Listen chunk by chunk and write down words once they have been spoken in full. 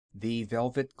The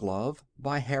Velvet Glove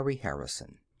by Harry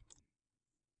Harrison.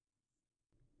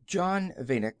 John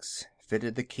Venix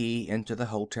fitted the key into the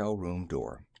hotel room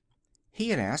door. He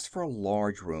had asked for a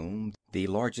large room, the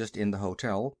largest in the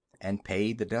hotel, and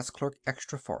paid the desk clerk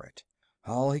extra for it.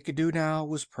 All he could do now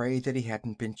was pray that he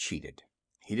hadn't been cheated.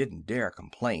 He didn't dare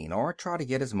complain or try to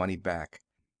get his money back.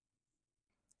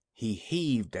 He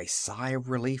heaved a sigh of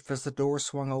relief as the door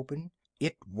swung open.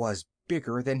 It was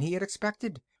bigger than he had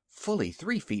expected, fully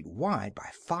 3 feet wide by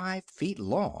 5 feet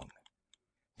long.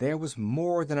 There was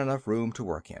more than enough room to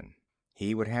work in.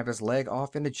 He would have his leg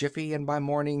off in a jiffy, and by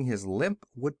morning his limp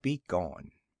would be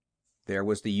gone. There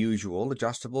was the usual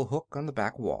adjustable hook on the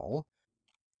back wall.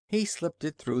 He slipped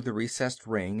it through the recessed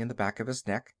ring in the back of his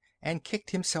neck and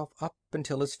kicked himself up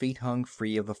until his feet hung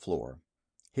free of the floor.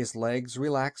 His legs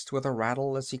relaxed with a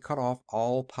rattle as he cut off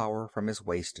all power from his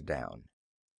waist down.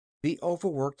 The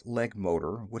overworked leg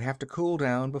motor would have to cool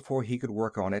down before he could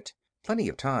work on it. Plenty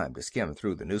of time to skim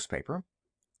through the newspaper.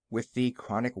 With the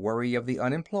chronic worry of the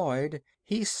unemployed,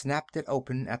 he snapped it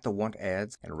open at the want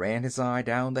ads and ran his eye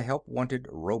down the help wanted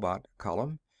robot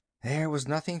column. There was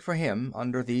nothing for him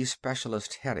under the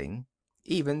specialist heading.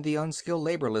 Even the unskilled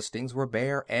labor listings were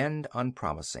bare and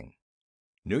unpromising.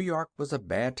 New York was a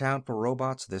bad town for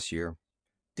robots this year.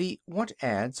 The want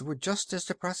ads were just as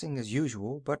depressing as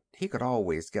usual, but he could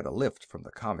always get a lift from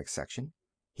the comic section.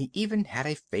 He even had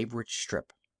a favorite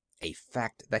strip, a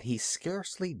fact that he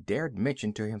scarcely dared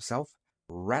mention to himself.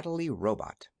 Rattly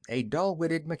Robot, a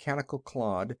dull-witted mechanical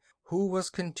clod who was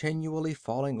continually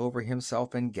falling over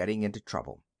himself and getting into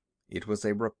trouble. It was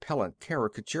a repellent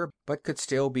caricature, but could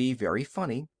still be very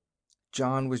funny.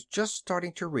 John was just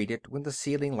starting to read it when the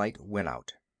ceiling light went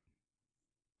out.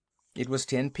 It was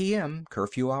 10 p.m.,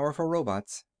 curfew hour for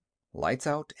robots. Lights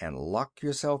out and lock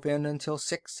yourself in until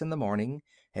 6 in the morning.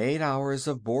 8 hours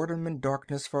of boredom and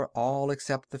darkness for all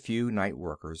except the few night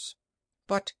workers.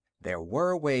 But there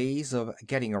were ways of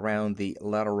getting around the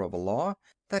letter of the law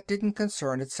that didn't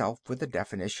concern itself with the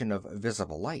definition of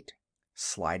visible light.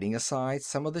 Sliding aside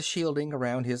some of the shielding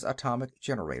around his atomic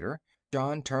generator,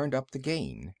 John turned up the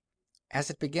gain. As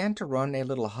it began to run a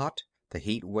little hot, the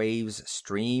heat waves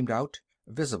streamed out,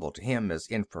 visible to him as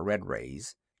infrared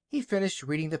rays. He finished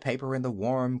reading the paper in the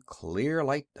warm, clear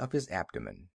light of his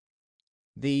abdomen.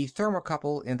 The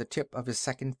thermocouple in the tip of his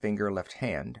second finger left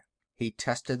hand. He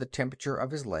tested the temperature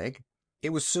of his leg.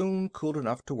 It was soon cool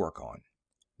enough to work on.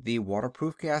 The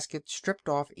waterproof gasket stripped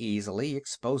off easily,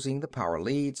 exposing the power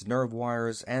leads, nerve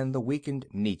wires, and the weakened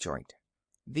knee joint.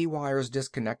 The wires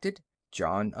disconnected,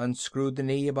 John unscrewed the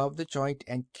knee above the joint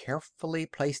and carefully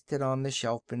placed it on the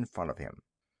shelf in front of him.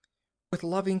 With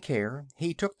loving care,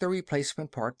 he took the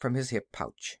replacement part from his hip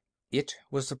pouch. It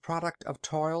was the product of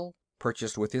toil,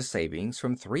 purchased with his savings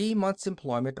from 3 months'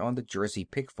 employment on the Jersey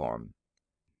pig farm.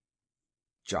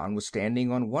 John was standing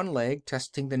on one leg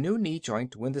testing the new knee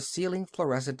joint when the ceiling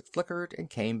fluorescent flickered and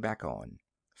came back on.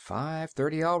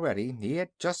 5:30 already. He had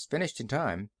just finished in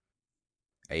time.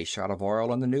 A shot of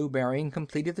oil on the new bearing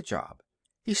completed the job.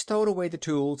 He stowed away the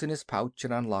tools in his pouch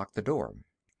and unlocked the door.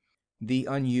 The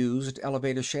unused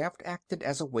elevator shaft acted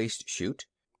as a waste chute.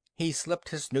 He slipped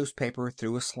his newspaper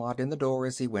through a slot in the door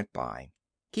as he went by.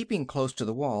 Keeping close to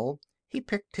the wall, he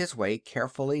picked his way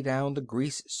carefully down the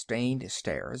grease-stained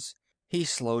stairs. He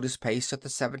slowed his pace at the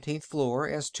 17th floor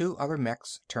as 2 other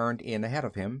mechs turned in ahead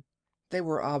of him. They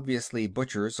were obviously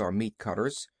butchers or meat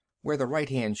cutters. Where the right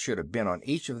hand should have been on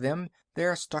each of them,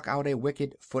 there stuck out a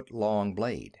wicked foot-long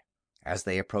blade. As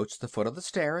they approached the foot of the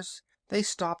stairs, they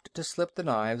stopped to slip the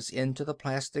knives into the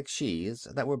plastic sheaths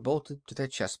that were bolted to their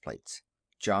chest plates.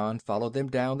 John followed them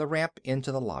down the ramp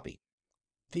into the lobby.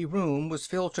 The room was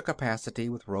filled to capacity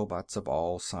with robots of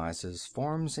all sizes,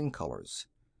 forms, and colors.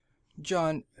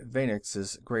 John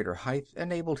Venix's greater height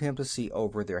enabled him to see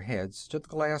over their heads to the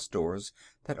glass doors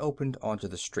that opened onto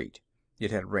the street.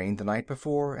 It had rained the night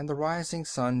before, and the rising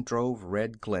sun drove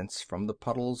red glints from the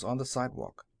puddles on the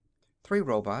sidewalk. 3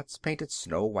 robots, painted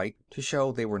snow white to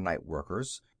show they were night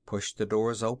workers, pushed the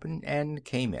doors open and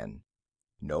came in.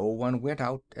 No one went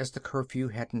out, as the curfew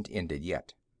hadn't ended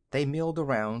yet. They milled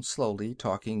around slowly,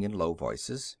 talking in low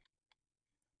voices.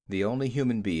 The only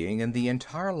human being in the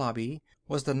entire lobby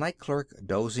was the night clerk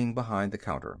dozing behind the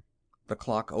counter. The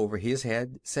clock over his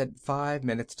head said 5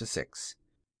 minutes to 6.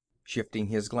 Shifting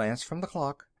his glance from the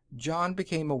clock, John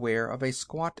became aware of a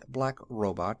squat black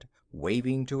robot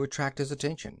waving to attract his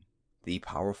attention. The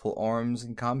powerful arms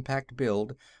and compact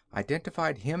build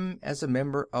identified him as a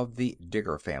member of the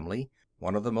Digger family,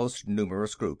 one of the most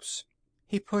numerous groups.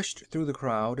 He pushed through the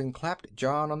crowd and clapped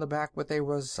John on the back with a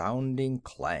resounding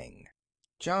clang.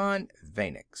 John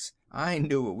Vanex. I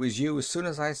knew it was you as soon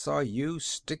as I saw you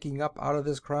sticking up out of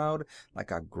this crowd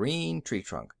like a green tree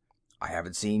trunk. I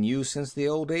haven't seen you since the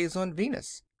old days on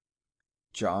Venus."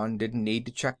 John didn't need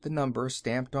to check the number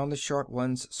stamped on the short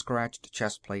one's scratched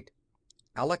chest plate.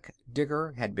 Alec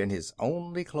Diger had been his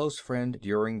only close friend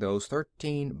during those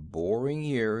 13 boring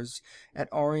years at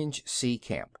Orange Sea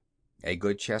Camp. A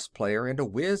good chess player and a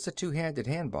whiz at two-handed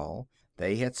handball,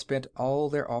 they had spent all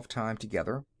their off time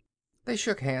together. They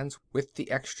shook hands with the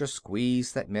extra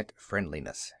squeeze that meant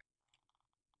friendliness.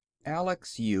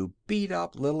 "Alex, you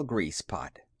beat-up little grease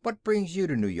pot. What brings you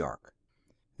to New York?"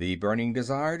 "The burning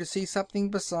desire to see something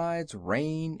besides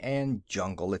rain and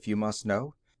jungle, if you must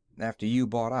know. After you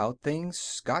bought out,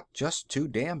 things got just too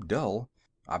damn dull.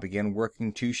 I began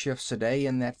working 2 shifts a day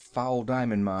in that foul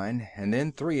diamond mine, and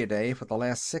then 3 a day for the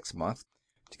last 6 months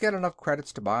to get enough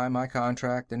credits to buy my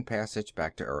contract and passage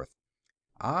back to Earth.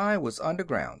 I was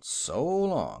underground so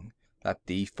long that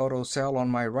the photocell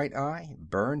on my right eye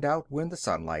burned out when the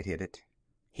sunlight hit it."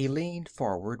 He leaned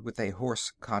forward with a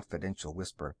hoarse, confidential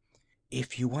whisper.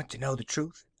 "If you want to know the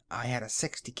truth, I had a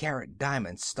 60-carat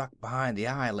diamond stuck behind the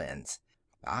eye lens.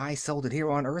 I sold it here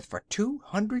on Earth for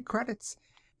 200 credits.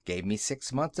 Gave me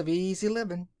 6 months of easy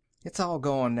living. It's all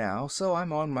gone now, so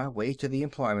I'm on my way to the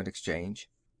employment exchange."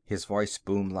 His voice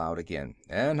boomed loud again.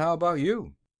 "And how about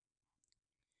you?"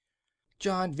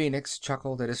 John Venix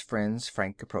chuckled at his friend's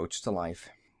frank approach to life.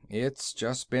 "It's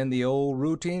just been the old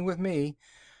routine with me.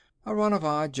 A run of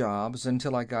odd jobs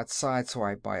until I got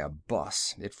sideswiped by a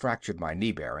bus. It fractured my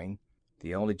knee bearing.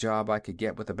 The only job I could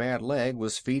get with a bad leg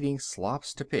was feeding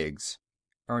slops to pigs.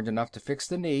 Earned enough to fix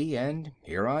the knee, and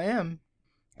here I am."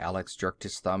 Alex jerked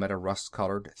his thumb at a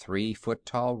rust-colored,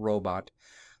 3-foot-tall robot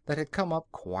that had come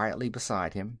up quietly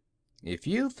beside him. "If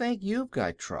you think you've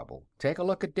got trouble, take a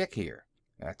look at Dick here.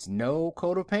 That's no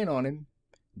coat of paint on him.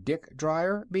 Dick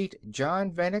Dreyer, meet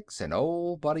John Vanex, an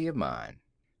old buddy of mine."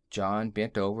 John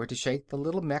bent over to shake the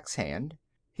little mech's hand.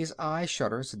 His eye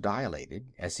shutters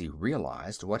dilated as he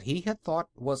realized what he had thought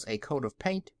was a coat of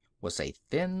paint was a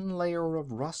thin layer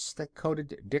of rust that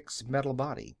coated Dick's metal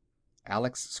body.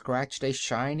 Alex scratched a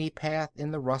shiny path in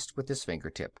the rust with his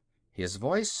fingertip. His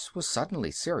voice was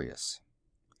suddenly serious.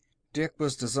 "Dick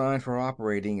was designed for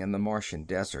operating in the Martian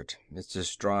desert. It's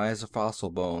as dry as a fossil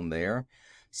bone there,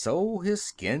 so his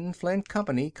skinflint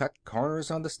company cut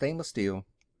corners on the stainless steel.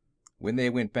 When they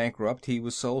went bankrupt, he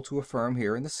was sold to a firm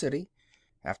here in the city.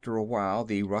 After a while,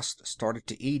 the rust started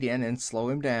to eat in and slow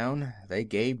him down. They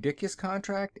gave Dick his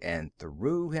contract and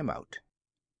threw him out."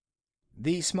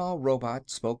 The small robot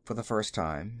spoke for the first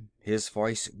time. His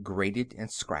voice grated and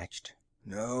scratched.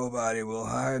 "Nobody will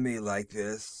hire me like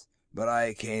this, but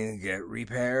I can't get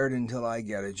repaired until I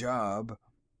get a job."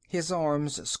 His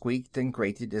arms squeaked and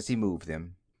grated as he moved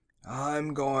them.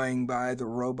 "I'm going by the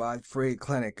robot-free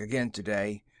clinic again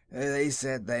today. They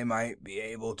said they might be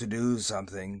able to do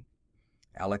something."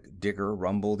 Alec Diger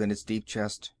rumbled in his deep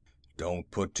chest. "Don't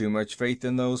put too much faith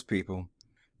in those people.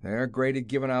 They're great at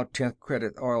giving out 10th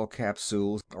credit oil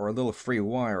capsules or a little free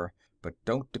wire, but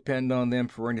don't depend on them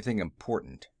for anything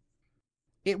important."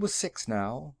 It was 6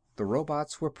 now. The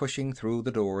robots were pushing through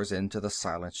the doors into the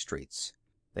silent streets.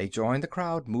 They joined the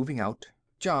crowd moving out,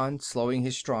 John slowing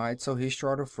his stride so his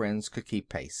shorter friends could keep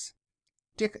pace.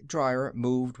 Dick Dreyer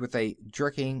moved with a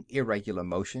jerking, irregular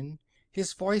motion,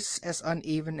 his voice as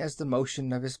uneven as the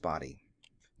motion of his body.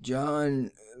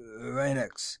 "John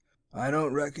Vanex. I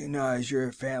don't recognize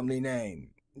your family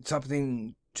name.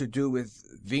 Something to do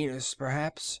with Venus,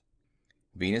 perhaps?"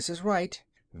 "Venus is right.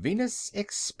 Venus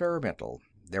Experimental.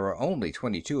 There are only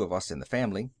 22 of us in the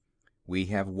family. We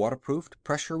have waterproofed,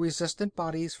 pressure-resistant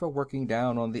bodies for working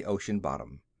down on the ocean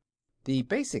bottom. The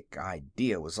basic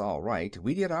idea was all right.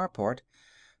 We did our part.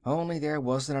 Only there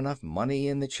wasn't enough money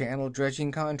in the channel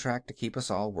dredging contract to keep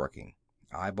us all working.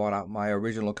 I bought out my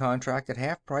original contract at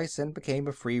half price and became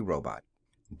a free robot."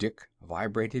 Dick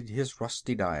vibrated his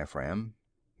rusty diaphragm.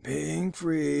 "Being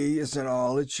free isn't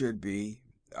all it should be.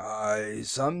 I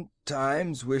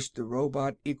sometimes wish the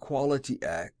Robot Equality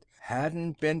Act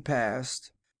hadn't been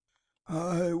passed.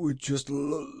 I would just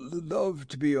love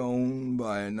to be owned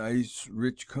by a nice,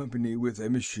 rich company with a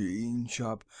machine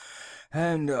shop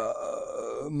and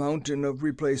a mountain of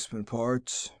replacement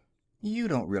parts." "You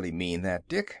don't really mean that,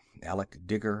 Dick." Alec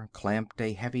Diger clamped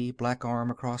a heavy black arm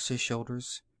across his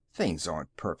shoulders. "Things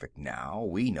aren't perfect now,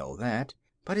 we know that,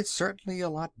 but it's certainly a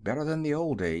lot better than the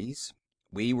old days.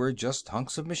 We were just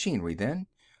hunks of machinery then,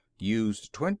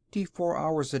 used 24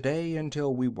 hours a day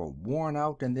until we were worn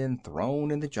out and then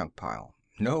thrown in the junk pile.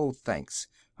 No thanks.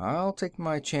 I'll take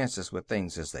my chances with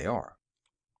things as they are."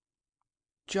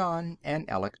 John and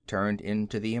Alec turned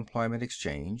into the employment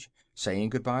exchange,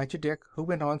 saying goodbye to Dick, who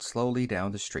went on slowly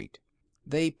down the street.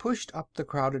 They pushed up the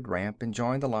crowded ramp and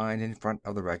joined the line in front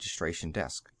of the registration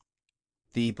desk.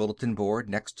 The bulletin board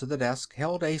next to the desk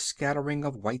held a scattering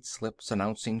of white slips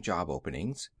announcing job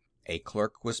openings. A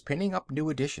clerk was pinning up new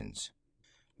additions.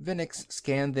 Vinix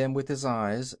scanned them with his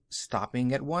eyes,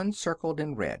 stopping at one circled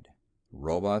in red.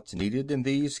 Robots needed in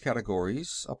these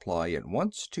categories. Apply at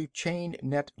once to Chain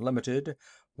Net Limited,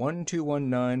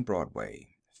 1219 Broadway.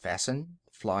 Fasten,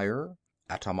 Flyer,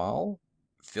 Atomal,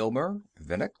 Filmer,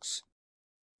 Vinix.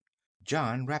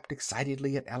 John rapped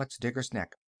excitedly at Alex Digger's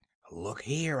neck. Look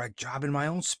here, a job in my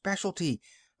own specialty.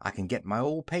 I can get my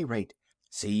old pay rate.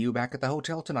 See you back at the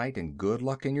hotel tonight, and good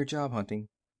luck in your job hunting.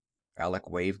 Alec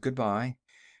waved goodbye.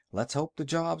 Let's hope the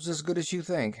job's as good as you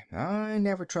think. I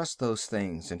never trust those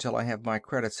things until I have my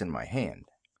credits in my hand.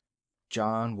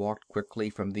 John walked quickly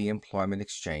from the employment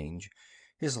exchange,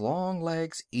 his long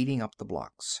legs eating up the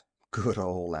blocks. Good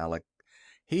old Alec.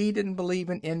 He didn't believe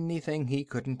in anything he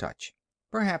couldn't touch.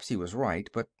 Perhaps he was right,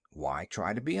 but why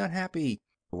try to be unhappy?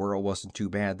 The world wasn't too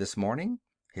bad this morning.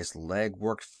 His leg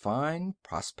worked fine,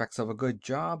 prospects of a good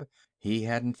job. He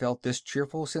hadn't felt this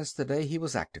cheerful since the day he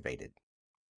was activated.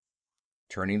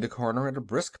 Turning the corner at a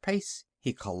brisk pace,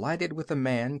 he collided with a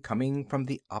man coming from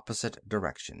the opposite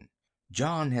direction.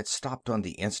 John had stopped on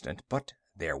the instant, but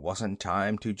there wasn't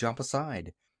time to jump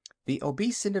aside. The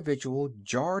obese individual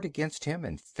jarred against him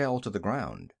and fell to the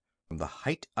ground, from the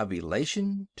height of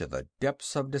elation to the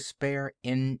depths of despair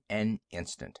in an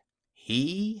instant.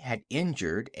 He had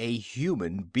injured a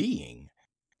human being.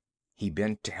 He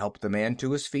bent to help the man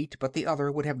to his feet, but the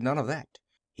other would have none of that.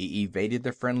 He evaded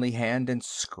the friendly hand and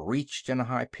screeched in a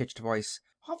high-pitched voice,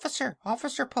 "Officer!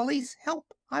 Officer! Police! Help!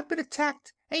 I've been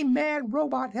attacked! A mad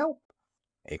robot! Help!"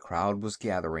 A crowd was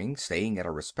gathering, staying at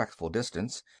a respectful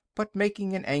distance, but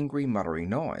making an angry, muttering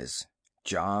noise.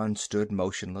 John stood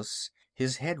motionless,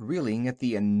 his head reeling at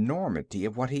the enormity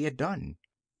of what he had done.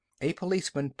 A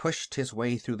policeman pushed his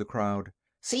way through the crowd.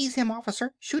 "Seize him,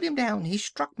 officer! Shoot him down! He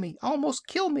struck me! Almost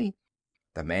killed me!"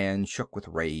 The man shook with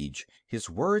rage, his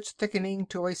words thickening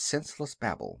to a senseless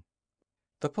babble.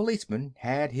 The policeman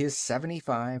had his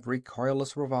 .75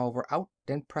 recoilless revolver out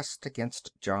and pressed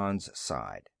against John's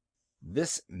side.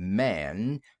 "This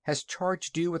man has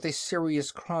charged you with a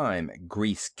serious crime,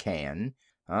 grease can.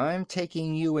 I'm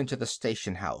taking you into the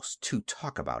station house to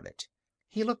talk about it."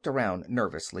 He looked around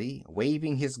nervously,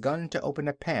 waving his gun to open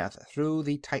a path through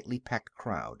the tightly packed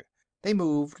crowd. They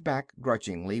moved back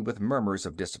grudgingly, with murmurs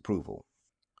of disapproval.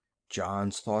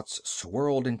 John's thoughts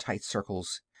swirled in tight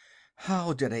circles.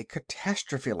 How did a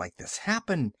catastrophe like this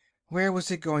happen? Where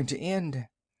was it going to end?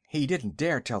 He didn't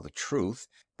dare tell the truth.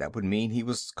 That would mean he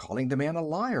was calling the man a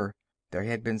liar. There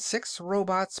had been 6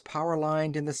 robots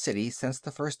power-lined in the city since the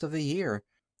first of the year.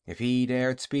 If he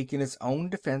dared speak in his own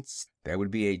defense, there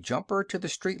would be a jumper to the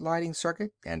street lighting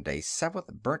circuit and a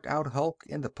 7th burnt-out hulk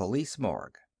in the police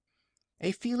morgue.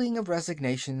 A feeling of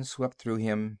resignation swept through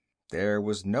him. There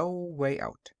was no way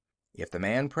out. If the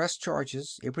man pressed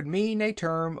charges, it would mean a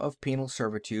term of penal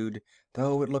servitude,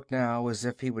 though it looked now as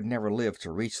if he would never live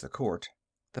to reach the court.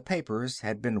 The papers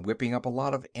had been whipping up a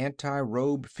lot of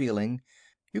anti-robe feeling.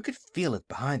 You could feel it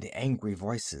behind the angry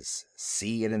voices,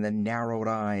 see it in the narrowed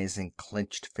eyes and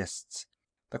clenched fists.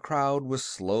 The crowd was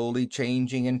slowly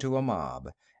changing into a mob,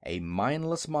 a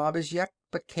mindless mob as yet,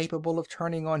 but capable of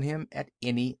turning on him at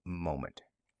any moment.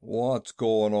 "What's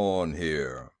going on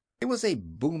here?" It was a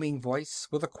booming voice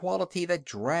with a quality that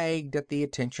dragged at the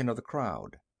attention of the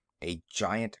crowd. A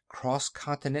giant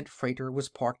cross-continent freighter was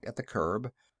parked at the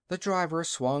curb. The driver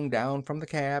swung down from the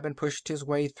cab and pushed his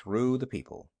way through the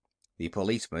people. The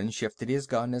policeman shifted his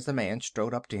gun as the man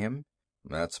strode up to him.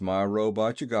 "That's my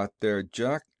robot you got there,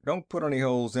 Jack. Don't put any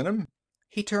holes in him."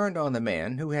 He turned on the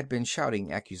man who had been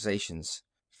shouting accusations.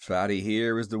 "Fatty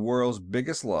here is the world's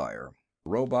biggest liar.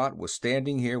 Robot was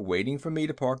standing here waiting for me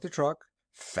to park the truck.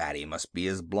 Fatty must be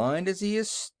as blind as he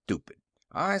is stupid.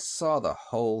 I saw the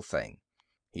whole thing.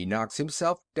 He knocks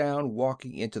himself down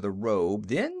walking into the robe,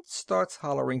 then starts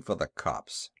hollering for the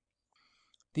cops."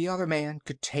 The other man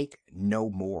could take no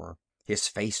more. His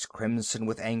face crimson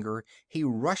with anger, he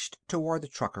rushed toward the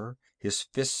trucker, his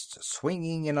fists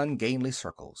swinging in ungainly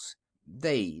circles.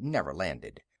 They never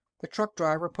landed. The truck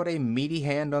driver put a meaty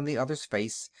hand on the other's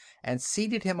face and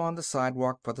seated him on the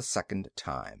sidewalk for the second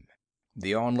time.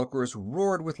 The onlookers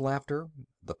roared with laughter.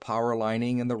 The power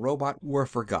lining and the robot were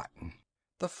forgotten.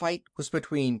 The fight was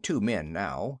between 2 men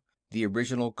now. The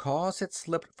original cause had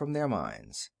slipped from their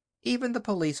minds. Even the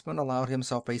policeman allowed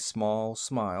himself a small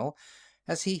smile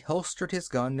as he holstered his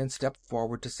gun and stepped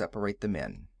forward to separate the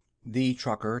men. The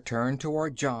trucker turned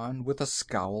toward John with a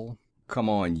scowl. Come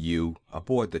on, you,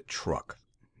 aboard the truck.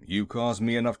 You caused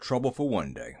me enough trouble for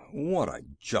one day. What a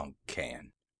junk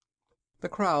can. The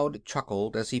crowd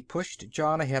chuckled as he pushed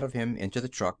John ahead of him into the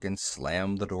truck and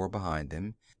slammed the door behind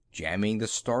them. Jamming the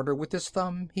starter with his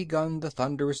thumb, he gunned the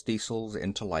thunderous diesels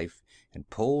into life and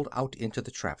pulled out into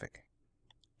the traffic.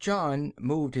 John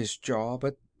moved his jaw,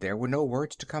 but there were no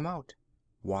words to come out.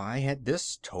 Why had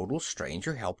this total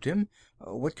stranger helped him?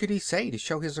 What could he say to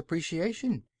show his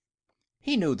appreciation?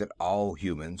 He knew that all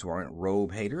humans weren't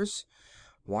robe haters.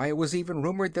 Why, it was even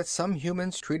rumored that some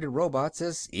humans treated robots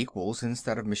as equals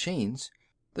instead of machines.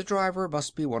 The driver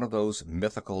must be one of those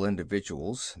mythical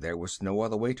individuals. There was no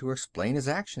other way to explain his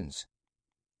actions.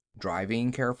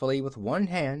 Driving carefully with one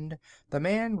hand, the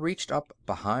man reached up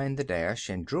behind the dash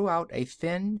and drew out a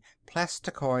thin,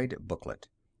 plasticoid booklet.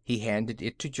 He handed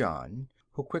it to John,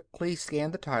 who quickly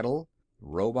scanned the title,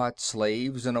 Robot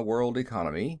Slaves in a World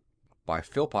Economy, by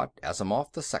Philpott Asimov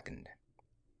II.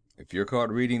 If you're caught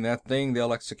reading that thing,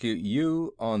 they'll execute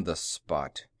you on the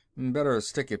spot. Better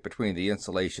stick it between the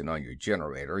insulation on your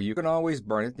generator. You can always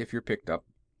burn it if you're picked up.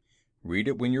 Read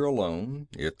it when you're alone.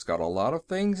 It's got a lot of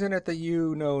things in it that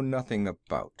you know nothing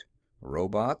about.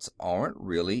 Robots aren't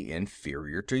really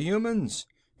inferior to humans.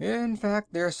 In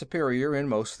fact, they're superior in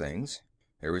most things.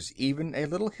 There is even a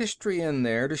little history in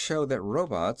there to show that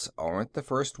robots aren't the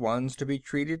first ones to be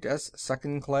treated as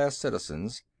second-class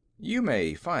citizens. You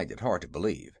may find it hard to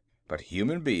believe, but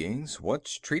human beings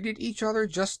once treated each other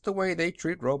just the way they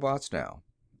treat robots now.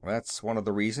 That's one of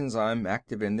the reasons I'm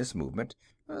active in this movement.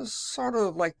 Sort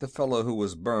of like the fellow who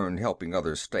was burned helping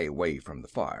others stay away from the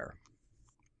fire.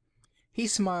 He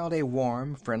smiled a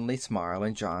warm, friendly smile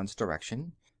in John's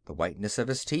direction, the whiteness of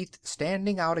his teeth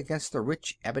standing out against the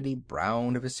rich ebony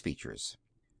brown of his features.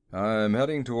 I'm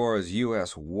heading towards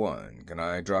US-1. Can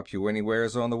I drop you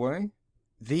anywheres on the way?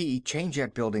 The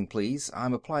Changejet building, please.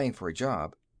 I'm applying for a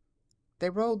job. They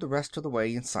rode the rest of the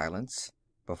way in silence.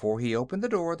 Before he opened the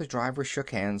door, the driver shook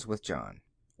hands with John.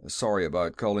 Sorry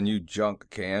about calling you junk,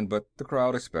 Can, but the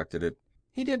crowd expected it.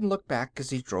 He didn't look back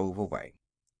as he drove away.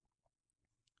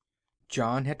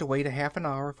 John had to wait a half an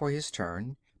hour for his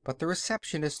turn, but the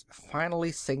receptionist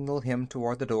finally signaled him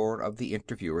toward the door of the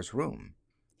interviewer's room.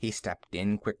 He stepped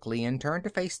in quickly and turned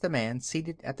to face the man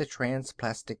seated at the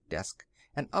transplastic desk,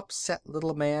 an upset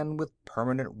little man with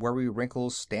permanent worry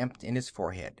wrinkles stamped in his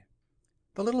forehead.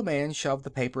 The little man shoved the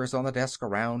papers on the desk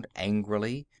around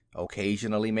angrily,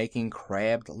 occasionally making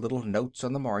crabbed little notes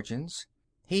on the margins.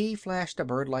 He flashed a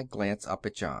bird-like glance up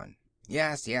at John.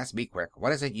 Yes, be quick.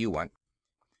 What is it you want?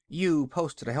 You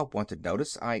posted a help wanted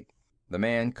notice. The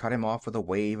man cut him off with a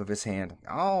wave of his hand.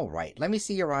 All right, let me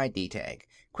see your ID tag.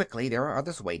 Quickly, there are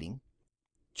others waiting.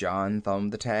 John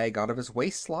thumbed the tag out of his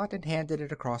waist slot and handed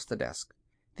it across the desk.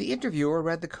 The interviewer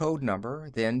read the code number,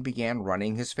 then began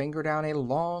running his finger down a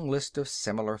long list of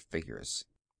similar figures.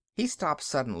 He stopped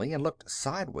suddenly and looked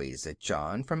sideways at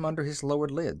John from under his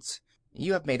lowered lids.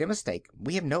 You have made a mistake.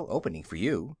 We have no opening for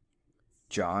you.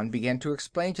 John began to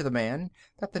explain to the man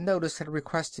that the notice had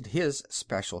requested his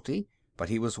specialty, but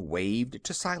he was waved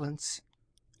to silence.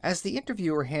 As the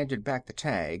interviewer handed back the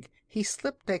tag, he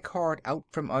slipped a card out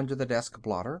from under the desk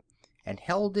blotter and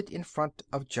held it in front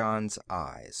of John's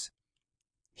eyes.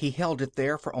 He held it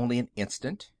there for only an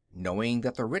instant, knowing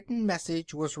that the written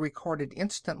message was recorded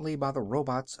instantly by the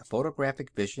robot's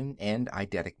photographic vision and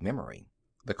eidetic memory.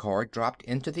 The card dropped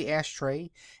into the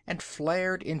ashtray and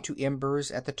flared into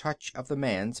embers at the touch of the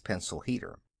man's pencil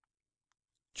heater.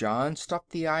 John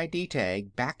stuffed the ID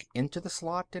tag back into the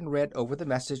slot and read over the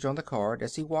message on the card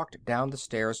as he walked down the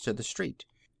stairs to the street.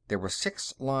 There were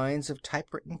 6 lines of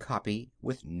typewritten copy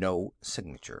with no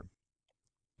signature.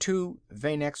 To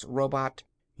Vanex Robot,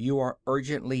 you are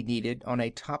urgently needed on a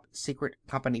top-secret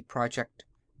company project.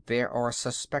 There are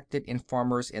suspected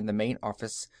informers in the main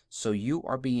office, so you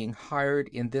are being hired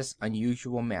in this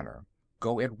unusual manner.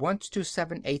 Go at once to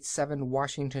 787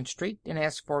 Washington Street and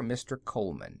ask for Mr.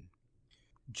 Coleman.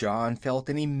 John felt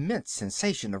an immense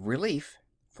sensation of relief.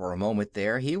 For a moment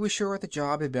there, he was sure the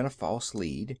job had been a false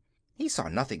lead. He saw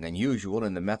nothing unusual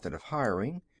in the method of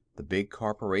hiring. The big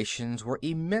corporations were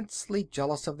immensely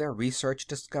jealous of their research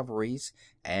discoveries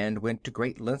and went to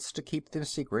great lengths to keep them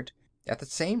secret, at the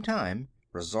same time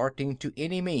resorting to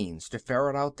any means to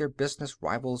ferret out their business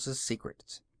rivals'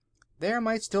 secrets. There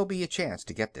might still be a chance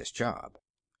to get this job.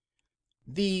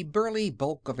 The burly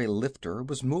bulk of a lifter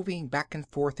was moving back and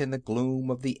forth in the gloom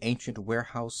of the ancient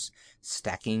warehouse,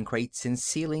 stacking crates in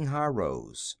ceiling-high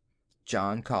rows.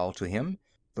 John called to him.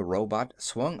 The robot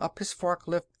swung up his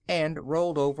forklift and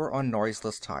rolled over on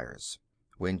noiseless tires.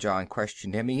 When John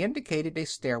questioned him, he indicated a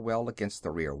stairwell against the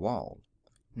rear wall.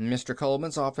 "Mr.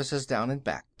 Coleman's office is down and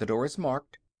back. The door is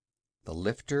marked." The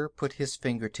lifter put his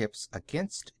fingertips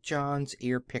against John's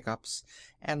ear pickups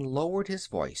and lowered his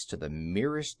voice to the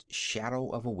merest shadow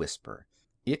of a whisper.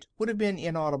 It would have been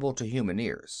inaudible to human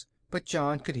ears, but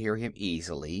John could hear him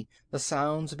easily, the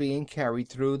sounds being carried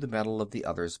through the metal of the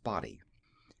other's body.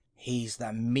 "He's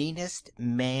the meanest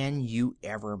man you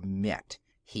ever met.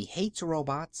 He hates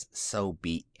robots, so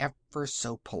be ever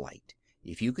so polite.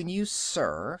 If you can use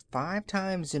 'sir' 5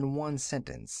 times in one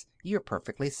sentence, you're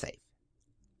perfectly safe."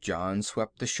 John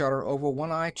swept the shutter over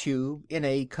one-eye tube in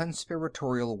a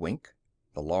conspiratorial wink.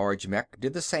 The large mech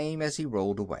did the same as he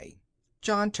rolled away.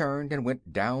 John turned and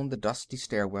went down the dusty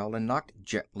stairwell and knocked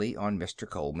gently on Mr.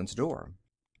 Coleman's door.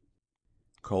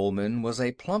 Coleman was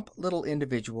a plump little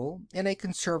individual in a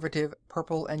conservative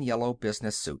purple and yellow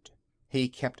business suit. He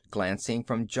kept glancing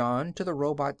from John to the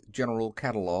robot general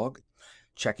catalog,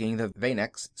 checking the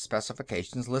Vanex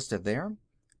specifications listed there.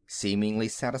 Seemingly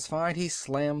satisfied, he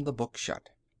slammed the book shut.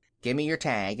 "Give me your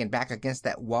tag and back against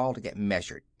that wall to get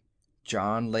measured."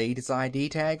 John laid his ID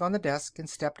tag on the desk and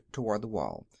stepped toward the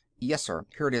wall. "Yes, sir.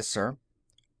 Here it is, sir."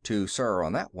 2 sir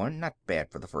on that one. Not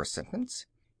bad for the first sentence.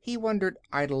 He wondered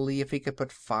idly if he could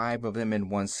put 5 of them in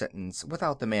one sentence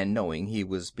without the man knowing he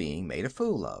was being made a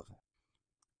fool of.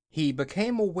 He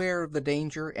became aware of the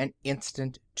danger an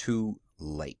instant too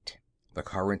late. The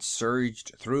current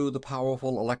surged through the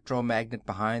powerful electromagnet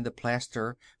behind the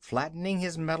plaster, flattening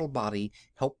his metal body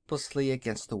helplessly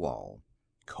against the wall.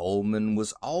 Coleman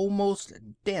was almost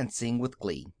dancing with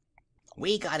glee.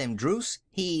 "We got him, Druce.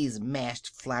 He's mashed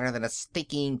flatter than a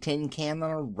stinking tin can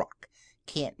on a rock.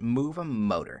 Can't move a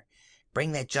motor.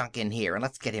 Bring that junk in here and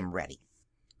let's get him ready."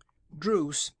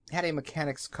 Druce had a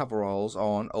mechanic's coveralls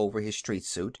on over his street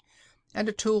suit and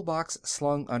a toolbox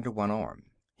slung under one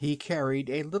arm. He carried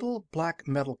a little black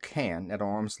metal can at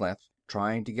arm's length,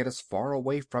 trying to get as far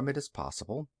away from it as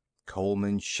possible.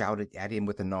 Coleman shouted at him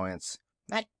with annoyance.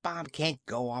 "That bomb can't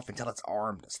go off until it's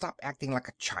armed. Stop acting like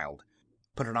a child.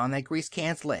 Put it on that grease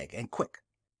can's leg, and quick."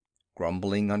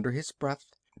 Grumbling under his breath,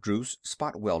 Druce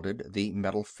spot welded the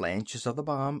metal flanges of the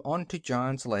bomb onto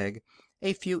John's leg,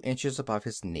 a few inches above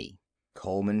his knee.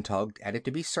 Coleman tugged at it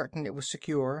to be certain it was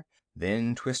secure,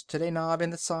 then twisted a knob in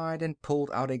the side and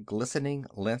pulled out a glistening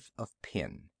length of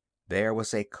pin. There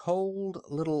was a cold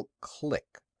little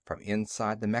click from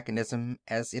inside the mechanism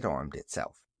as it armed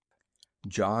itself.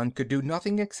 John could do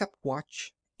nothing except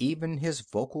watch. Even his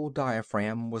vocal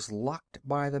diaphragm was locked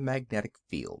by the magnetic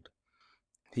field.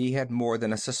 He had more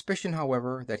than a suspicion,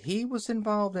 however, that he was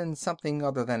involved in something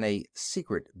other than a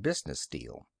secret business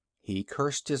deal. He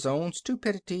cursed his own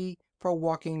stupidity for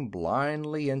walking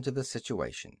blindly into the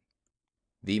situation.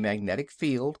 The magnetic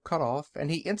field cut off, and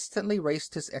he instantly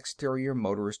raced his exterior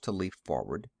motors to leap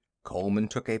forward. Coleman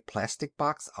took a plastic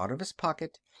box out of his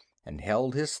pocket and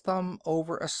held his thumb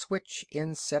over a switch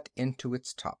inset into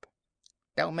its top.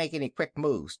 "Don't make any quick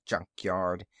moves,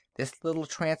 junkyard. This little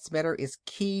transmitter is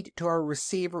keyed to a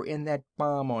receiver in that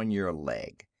bomb on your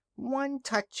leg. One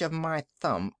touch of my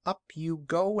thumb, up you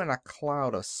go in a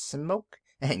cloud of smoke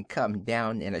and come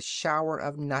down in a shower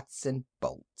of nuts and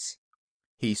bolts."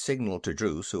 He signaled to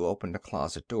Druce, who opened a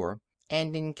closet door.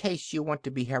 "And in case you want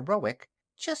to be heroic,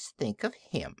 just think of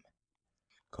him."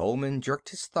 Coleman jerked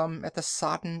his thumb at the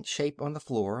sodden shape on the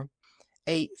floor,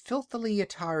 a filthily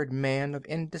attired man of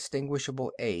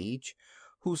indistinguishable age,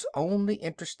 whose only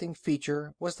interesting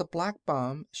feature was the black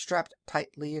bomb strapped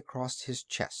tightly across his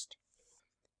chest.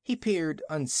 He peered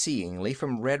unseeingly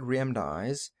from red-rimmed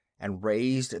eyes and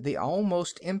raised the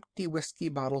almost empty whiskey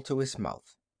bottle to his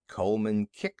mouth. Coleman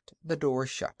kicked the door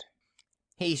shut.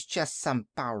 "He's just some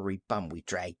Bowery bum we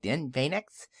dragged in,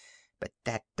 Vanex. But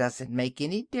that doesn't make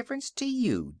any difference to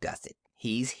you, does it?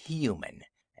 He's human,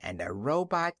 and a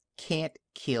robot can't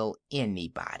kill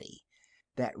anybody.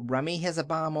 That rummy has a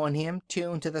bomb on him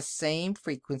tuned to the same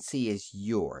frequency as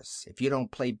yours. If you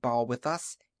don't play ball with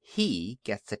us, he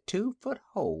gets a 2-foot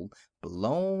hole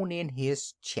blown in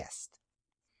his chest."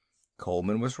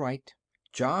 Coleman was right.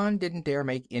 John didn't dare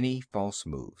make any false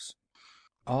moves.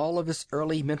 All of his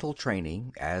early mental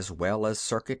training, as well as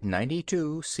Circuit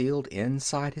 92 sealed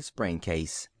inside his brain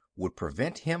case, would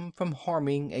prevent him from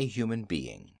harming a human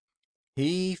being.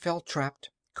 He felt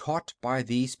trapped, caught by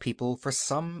these people for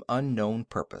some unknown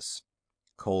purpose.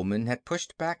 Coleman had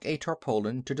pushed back a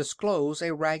tarpaulin to disclose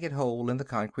a ragged hole in the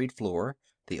concrete floor.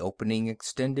 The opening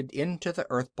extended into the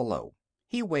earth below.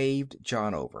 He waved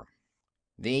John over.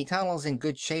 "The tunnel's in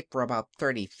good shape for about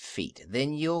 30 feet.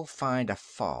 Then you'll find a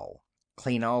fall.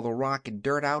 Clean all the rock and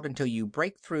dirt out until you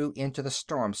break through into the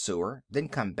storm sewer, then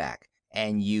come back.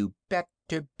 And you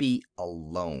better be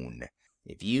alone.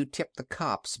 If you tip the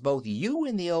cops, both you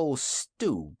and the old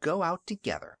stew go out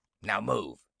together. Now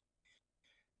move."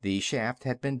 The shaft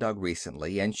had been dug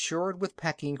recently and shored with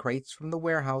packing crates from the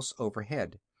warehouse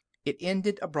overhead. It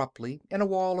ended abruptly in a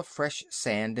wall of fresh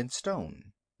sand and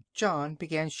stone. John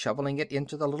began shoveling it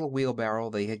into the little wheelbarrow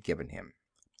they had given him.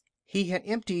 He had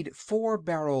emptied 4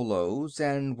 barrow loads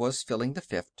and was filling the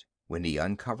 5th when he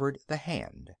uncovered the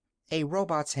hand, a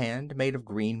robot's hand made of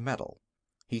green metal.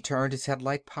 He turned his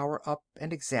headlight power up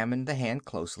and examined the hand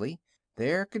closely.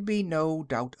 There could be no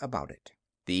doubt about it.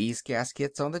 These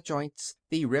gaskets on the joints,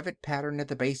 the rivet pattern at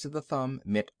the base of the thumb,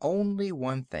 meant only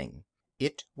one thing.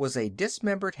 It was a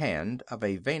dismembered hand of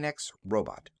a Venex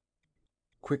robot.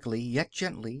 Quickly, yet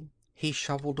gently, he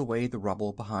shoveled away the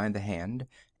rubble behind the hand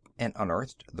and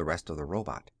unearthed the rest of the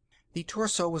robot. The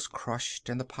torso was crushed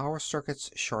and the power circuits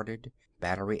shorted.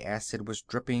 Battery acid was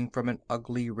dripping from an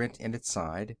ugly rent in its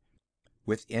side.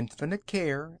 With infinite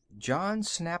care, John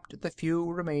snapped the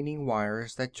few remaining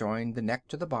wires that joined the neck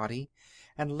to the body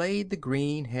and laid the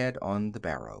green head on the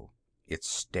barrow. It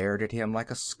stared at him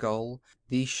like a skull,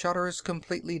 the shutters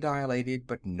completely dilated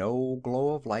but no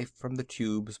glow of life from the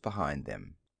tubes behind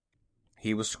them.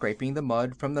 He was scraping the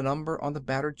mud from the number on the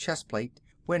battered chest plate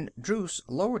when Druce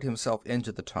lowered himself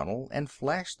into the tunnel and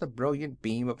flashed the brilliant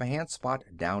beam of a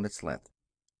handspot down its length.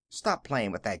 "Stop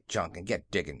playing with that junk and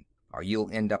get digging, or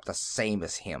you'll end up the same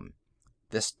as him.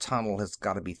 This tunnel has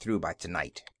got to be through by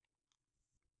tonight."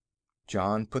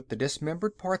 John put the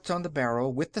dismembered parts on the barrow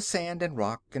with the sand and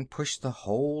rock and pushed the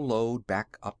whole load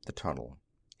back up the tunnel,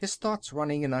 his thoughts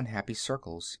running in unhappy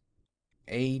circles.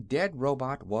 A dead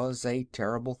robot was a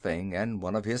terrible thing, and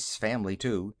one of his family,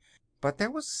 too. But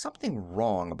there was something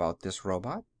wrong about this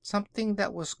robot, something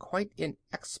that was quite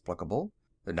inexplicable.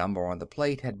 The number on the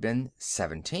plate had been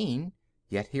 17,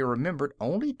 yet he remembered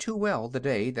only too well the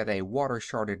day that a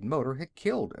water-shorted motor had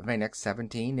killed Venex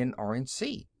 17 in Orange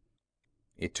Sea.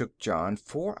 It took John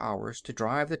 4 hours to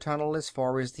drive the tunnel as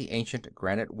far as the ancient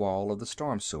granite wall of the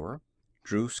storm sewer.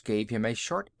 Druce gave him a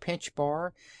short pinch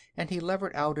bar, and he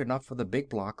levered out enough of the big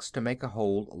blocks to make a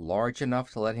hole large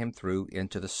enough to let him through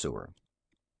into the sewer.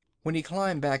 When he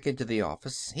climbed back into the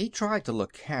office, he tried to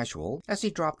look casual as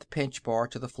he dropped the pinch bar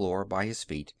to the floor by his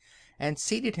feet and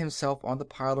seated himself on the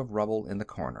pile of rubble in the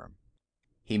corner.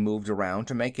 He moved around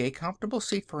to make a comfortable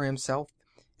seat for himself,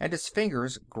 and his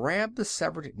fingers grabbed the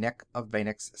severed neck of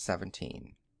Venex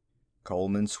 17.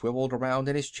 Coleman swiveled around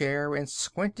in his chair and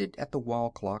squinted at the wall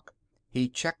clock. He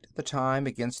checked the time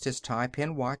against his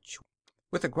tie-pin watch.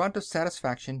 With a grunt of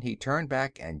satisfaction, he turned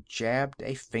back and jabbed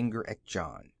a finger at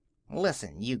John.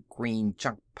 "Listen, you green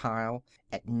junk pile.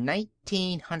 At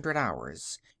 1900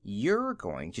 hours, you're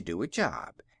going to do a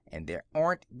job, and there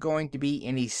aren't going to be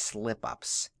any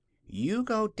slip-ups. You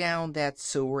go down that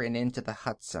sewer and into the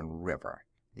Hudson River.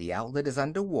 The outlet is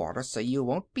underwater, so you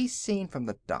won't be seen from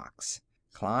the docks.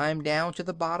 Climb down to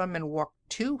the bottom and walk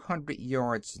 200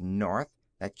 yards north.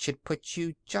 That should put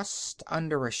you just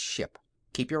under a ship.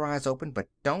 Keep your eyes open, but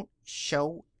don't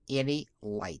show any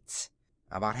lights.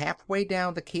 About halfway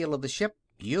down the keel of the ship,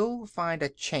 you'll find a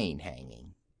chain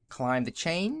hanging. Climb the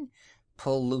chain,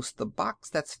 pull loose the box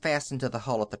that's fastened to the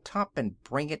hull at the top, and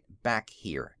bring it back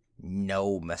here.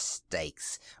 No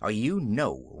mistakes, or you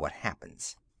know what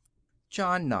happens."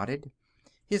 John nodded.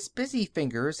 His busy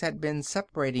fingers had been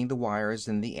separating the wires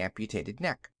in the amputated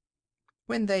neck.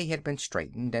 When they had been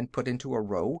straightened and put into a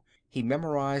row, he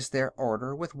memorized their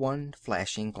order with one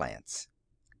flashing glance.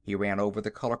 He ran over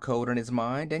the color code in his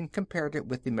mind and compared it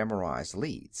with the memorized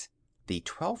leads. The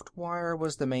 12th wire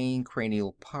was the main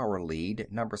cranial power lead.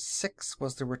 Number 6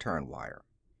 was the return wire.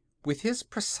 With his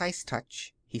precise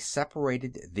touch, he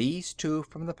separated these two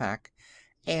from the pack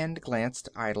and glanced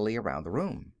idly around the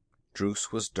room.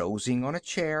 Druce was dozing on a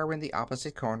chair in the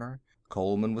opposite corner.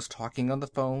 Coleman was talking on the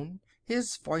phone,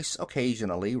 his voice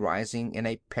occasionally rising in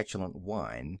a petulant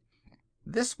whine.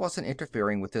 This wasn't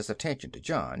interfering with his attention to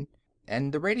John,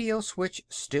 and the radio switch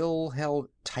still held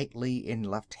tightly in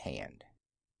left hand.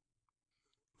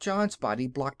 John's body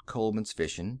blocked Coleman's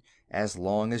vision. As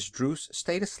long as Druce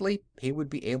stayed asleep, he would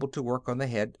be able to work on the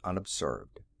head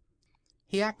unobserved.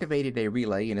 He activated a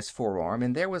relay in his forearm,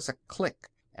 and there was a click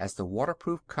as the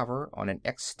waterproof cover on an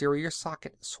exterior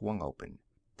socket swung open.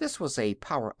 This was a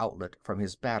power outlet from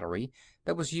his battery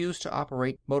that was used to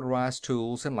operate motorized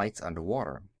tools and lights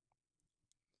underwater.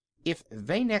 If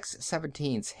Venex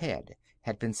 17's head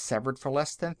had been severed for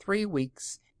less than 3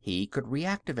 weeks, he could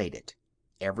reactivate it.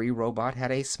 Every robot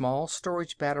had a small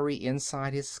storage battery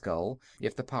inside his skull.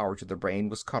 If the power to the brain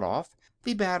was cut off,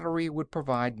 the battery would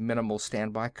provide minimal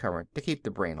standby current to keep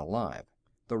the brain alive.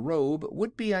 The robe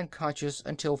would be unconscious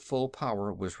until full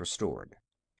power was restored.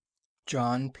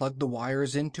 John plugged the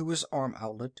wires into his arm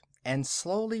outlet and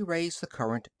slowly raised the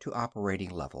current to operating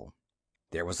level.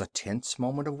 There was a tense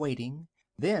moment of waiting.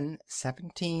 Then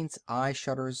 17's eye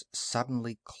shutters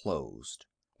suddenly closed.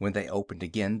 When they opened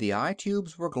again, the eye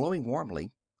tubes were glowing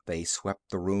warmly. They swept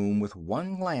the room with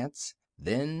one glance,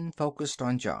 then focused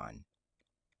on John.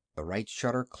 The right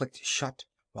shutter clicked shut,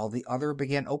 while the other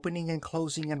began opening and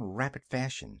closing in rapid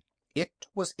fashion. It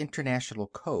was international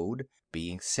code,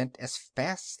 being sent as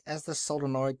fast as the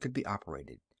solenoid could be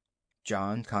operated.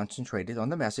 John concentrated on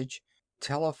the message.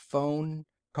 Telephone,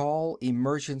 call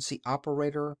emergency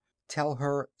operator, tell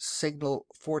her signal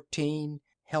 14,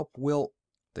 help will...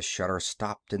 The shutter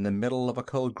stopped in the middle of a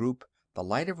code group, the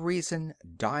light of reason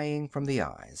dying from the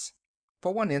eyes.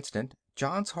 For one instant,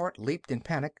 John's heart leaped in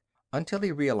panic, until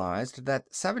he realized that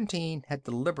 17 had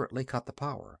deliberately cut the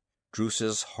power.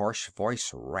 Druce's harsh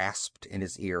voice rasped in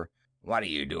his ear. "What are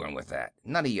you doing with that?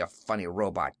 None of your funny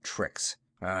robot tricks.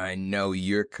 I know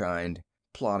your kind.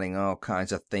 Plotting all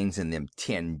kinds of things in them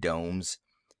tin domes."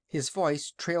 His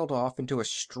voice trailed off into a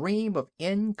stream of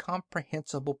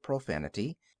incomprehensible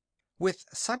profanity. With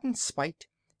sudden spite,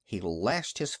 he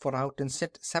lashed his foot out and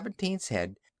sent 17's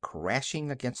head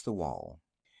crashing against the wall.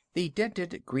 The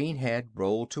dented green head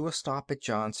rolled to a stop at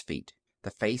John's feet,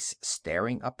 the face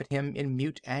staring up at him in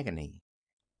mute agony.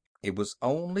 It was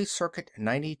only Circuit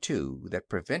 92 that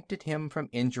prevented him from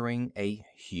injuring a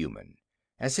human.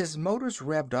 As his motors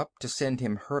revved up to send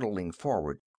him hurtling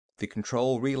forward, the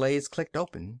control relays clicked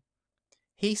open.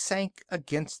 He sank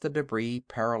against the debris,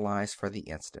 paralyzed for the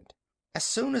instant. As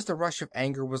soon as the rush of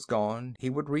anger was gone, he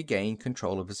would regain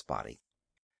control of his body.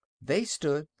 They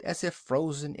stood as if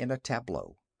frozen in a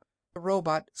tableau. The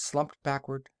robot slumped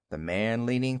backward, the man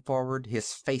leaning forward,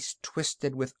 his face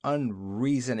twisted with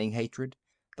unreasoning hatred.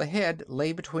 The head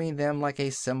lay between them like a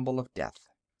symbol of death.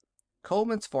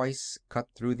 Coleman's voice cut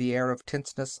through the air of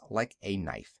tenseness like a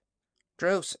knife.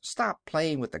 "Druce, stop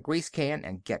playing with the grease can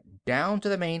and get down to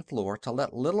the main floor to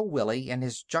let little Willie and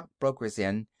his junk brokers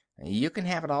in. You can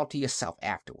have it all to yourself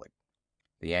afterward."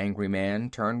 The angry man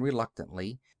turned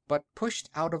reluctantly, but pushed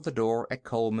out of the door at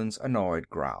Coleman's annoyed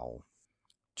growl.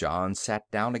 John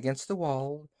sat down against the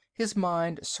wall, his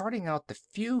mind sorting out the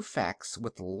few facts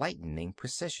with lightning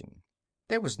precision.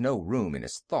 There was no room in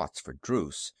his thoughts for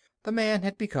Druce. The man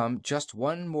had become just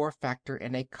one more factor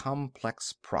in a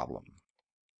complex problem.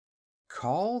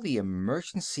 Call the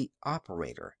emergency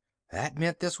operator. That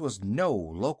meant this was no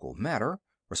local matter.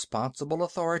 Responsible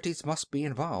authorities must be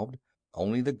involved.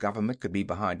 Only the government could be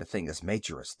behind a thing as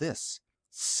major as this.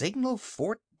 Signal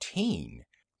 14.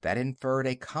 That inferred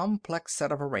a complex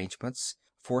set of arrangements,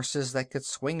 forces that could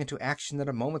swing into action at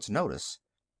a moment's notice.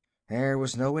 There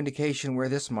was no indication where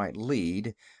this might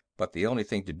lead, but the only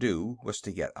thing to do was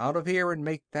to get out of here and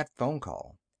make that phone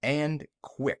call. And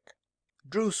quick.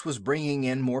 Druce was bringing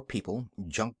in more people,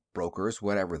 junk brokers,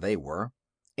 whatever they were.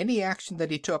 Any action that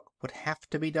he took would have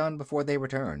to be done before they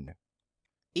returned.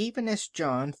 Even as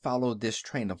John followed this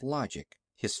train of logic,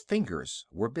 his fingers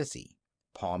were busy.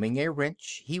 Palming a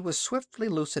wrench, he was swiftly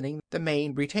loosening the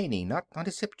main retaining nut on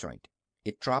his hip joint.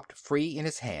 It dropped free in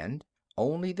his hand.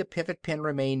 Only the pivot pin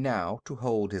remained now to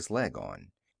hold his leg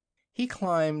on. He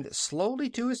climbed slowly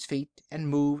to his feet and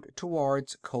moved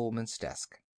towards Coleman's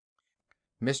desk.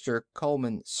 "Mr.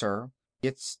 Coleman, sir.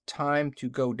 It's time to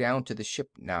go down to the ship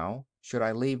now. Should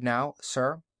I leave now,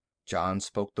 sir?" John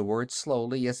spoke the words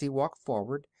slowly as he walked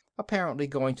forward, apparently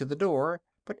going to the door,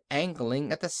 but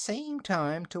angling at the same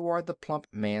time toward the plump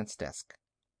man's desk.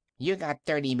 "You got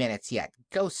 30 minutes yet.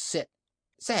 Go sit.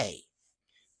 Say."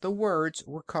 The words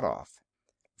were cut off.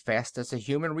 Fast as a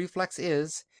human reflex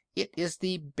is, it is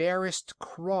the barest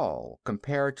crawl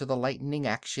compared to the lightning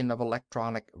action of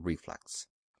electronic reflex.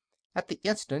 At the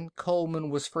instant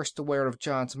Coleman was first aware of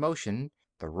John's motion,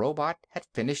 the robot had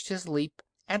finished his leap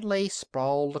and lay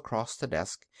sprawled across the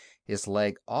desk, his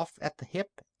leg off at the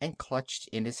hip and clutched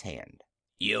in his hand.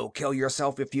 "You'll kill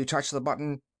yourself if you touch the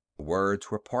button." The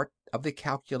words were part of the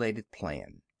calculated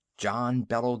plan. John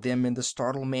bellowed them in the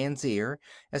startled man's ear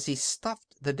as he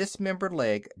stuffed the dismembered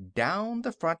leg down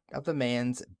the front of the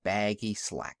man's baggy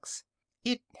slacks.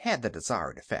 It had the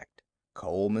desired effect.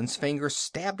 Coleman's finger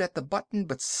stabbed at the button,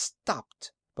 but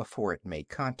stopped before it made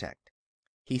contact.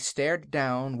 He stared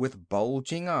down with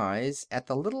bulging eyes at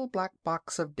the little black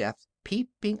box of death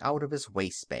peeping out of his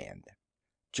waistband.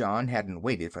 John hadn't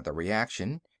waited for the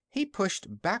reaction. He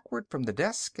pushed backward from the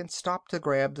desk and stopped to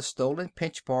grab the stolen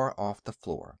pinch bar off the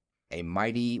floor. A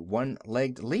mighty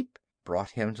one-legged leap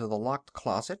brought him to the locked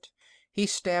closet. He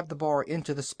stabbed the bar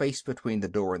into the space between the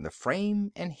door and the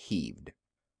frame and heaved.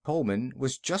 Coleman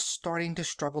was just starting to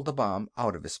struggle the bomb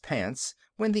out of his pants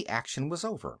when the action was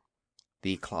over.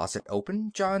 The closet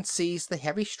opened, John seized the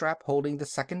heavy strap holding the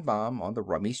second bomb on the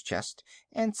rummy's chest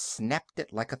and snapped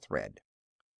it like a thread.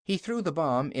 He threw the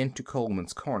bomb into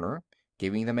Coleman's corner,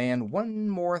 giving the man one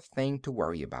more thing to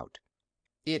worry about.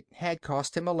 It had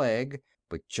cost him a leg,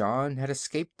 but John had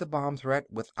escaped the bomb threat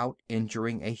without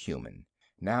injuring a human.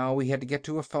 Now he had to get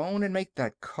to a phone and make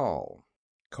that call.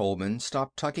 Coleman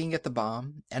stopped tugging at the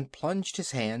bomb and plunged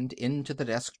his hand into the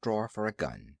desk drawer for a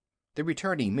gun. The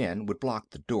returning men would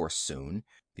block the door soon.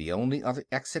 The only other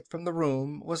exit from the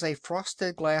room was a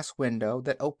frosted glass window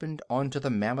that opened onto the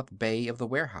mammoth bay of the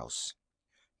warehouse.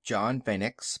 John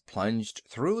Vanex plunged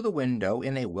through the window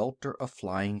in a welter of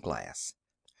flying glass.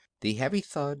 The heavy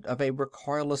thud of a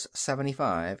recoilless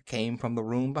 .75 came from the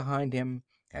room behind him,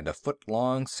 and a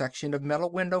foot-long section of metal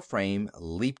window frame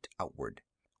leaped outward.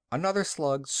 Another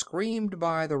slug screamed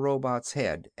by the robot's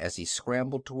head as he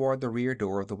scrambled toward the rear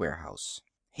door of the warehouse.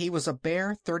 He was a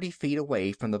bare 30 feet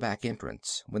away from the back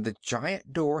entrance when the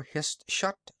giant door hissed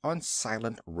shut on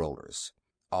silent rollers.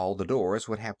 All the doors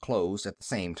would have closed at the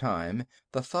same time.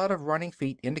 The thud of running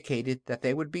feet indicated that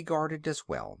they would be guarded as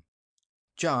well.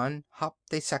 John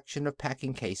hopped a section of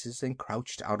packing cases and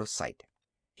crouched out of sight.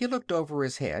 He looked over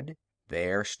his head.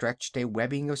 There stretched a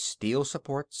webbing of steel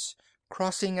supports,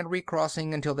 crossing and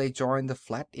recrossing until they joined the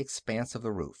flat expanse of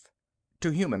the roof.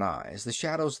 To human eyes, the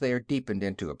shadows there deepened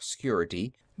into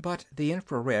obscurity, but the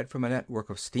infrared from a network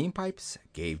of steam pipes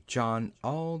gave John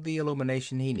all the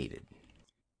illumination he needed.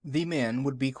 The men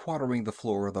would be quartering the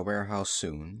floor of the warehouse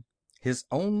soon. His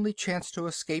only chance to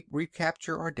escape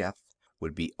recapture or death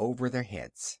would be over their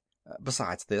heads.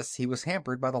 Besides this, he was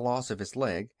hampered by the loss of his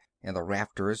leg. In the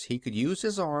rafters, he could use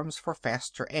his arms for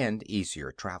faster and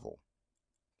easier travel.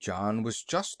 John was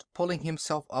just pulling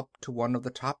himself up to one of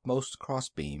the topmost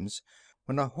crossbeams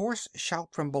when a hoarse shout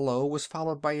from below was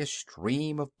followed by a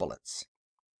stream of bullets.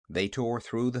 They tore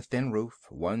through the thin roof.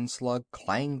 One slug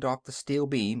clanged off the steel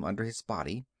beam under his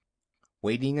body.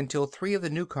 Waiting until 3 of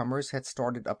the newcomers had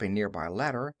started up a nearby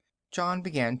ladder, John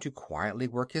began to quietly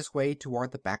work his way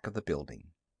toward the back of the building.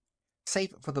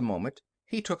 Safe for the moment,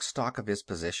 he took stock of his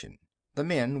position. The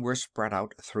men were spread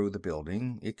out through the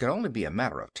building. It could only be a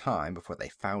matter of time before they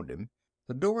found him.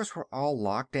 The doors were all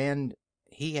locked and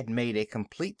he had made a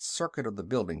complete circuit of the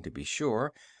building to be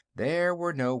sure. There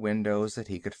were no windows that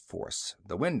he could force.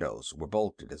 The windows were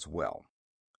bolted as well.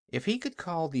 If he could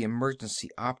call the emergency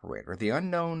operator, the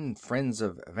unknown friends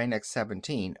of Vanex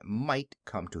 17 might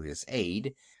come to his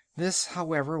aid. This,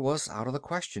 however, was out of the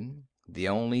question. The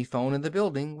only phone in the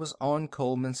building was on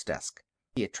Coleman's desk.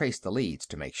 He had traced the leads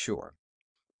to make sure.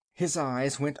 His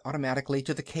eyes went automatically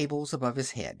to the cables above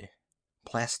his head.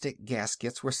 Plastic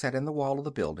gaskets were set in the wall of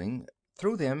the building.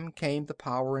 Through them came the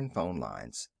power and phone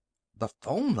lines. The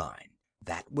phone line!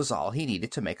 That was all he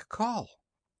needed to make a call.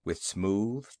 With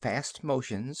smooth, fast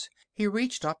motions, he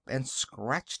reached up and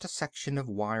scratched a section of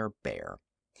wire bare.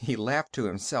 He laughed to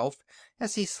himself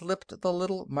as he slipped the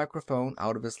little microphone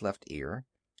out of his left ear.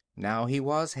 Now he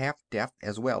was half deaf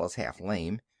as well as half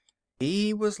lame.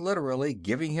 He was literally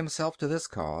giving himself to this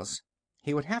cause.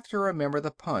 He would have to remember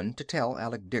the pun to tell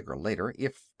Alec Digger later,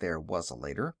 if there was a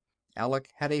later. Alec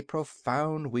had a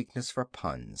profound weakness for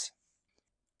puns.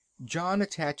 John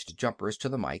attached jumpers to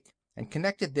the mic and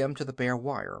connected them to the bare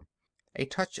wire. A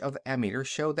touch of the ammeter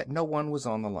showed that no one was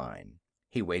on the line.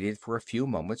 He waited for a few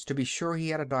moments to be sure he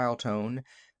had a dial tone,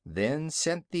 then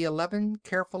sent the 11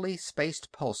 carefully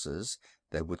spaced pulses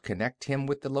that would connect him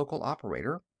with the local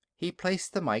operator. He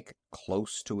placed the mic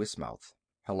close to his mouth.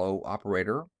 Hello,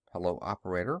 operator. Hello,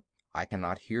 operator. I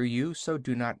cannot hear you, so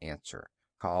do not answer.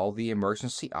 Call the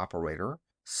emergency operator.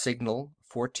 Signal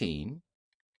 14.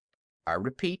 I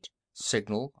repeat,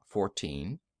 signal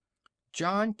 14.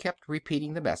 John kept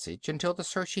repeating the message until the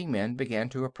searching men began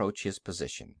to approach his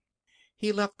position.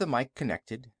 He left the mic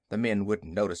connected. The men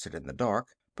wouldn't notice it in the dark,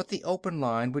 but the open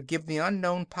line would give the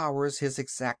unknown powers his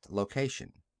exact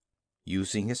location.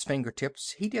 Using his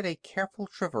fingertips, he did a careful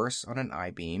traverse on an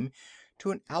I-beam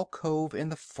to an alcove in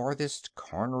the farthest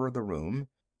corner of the room.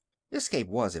 Escape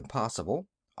was impossible.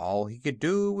 All he could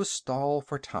do was stall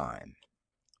for time.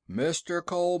 Mr.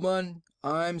 Coleman,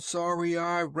 I'm sorry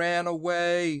I ran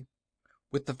away.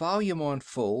 With the volume on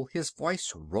full, his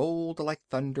voice rolled like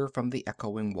thunder from the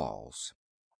echoing walls.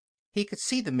 He could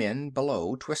see the men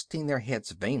below twisting their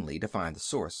heads vainly to find the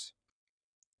source.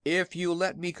 If you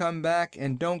let me come back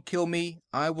and don't kill me,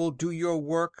 I will do your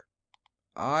work.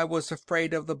 I was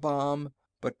afraid of the bomb,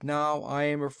 but now I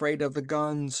am afraid of the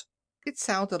guns. It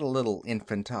sounded a little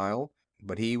infantile.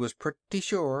 but he was pretty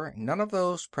sure none of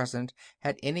those present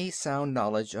had any sound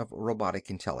knowledge of robotic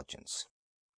intelligence.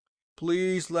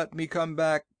 Please let me come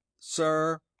back,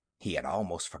 sir. He had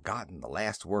almost forgotten the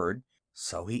last word,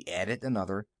 so he added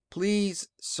another, please,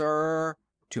 sir,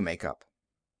 to make up.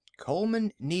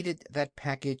 Coleman needed that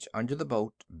package under the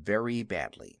boat very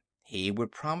badly. He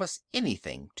would promise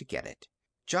anything to get it.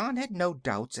 John had no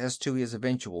doubts as to his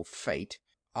eventual fate.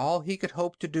 All he could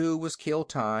hope to do was kill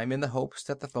time in the hopes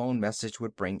that the phone message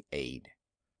would bring aid.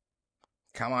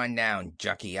 Come on down,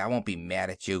 junkie. I won't be mad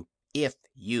at you if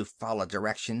you follow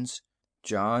directions.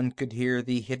 John could hear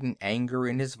the hidden anger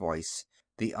in his voice,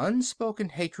 the unspoken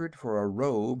hatred for a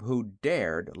robe who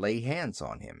dared lay hands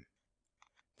on him.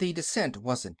 The descent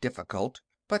wasn't difficult,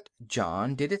 but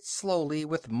John did it slowly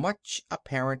with much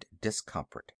apparent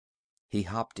discomfort. He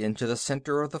hopped into the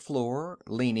center of the floor,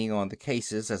 leaning on the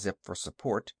cases as if for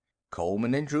support.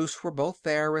 Coleman and Druce were both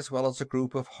there, as well as a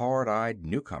group of hard-eyed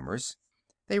newcomers.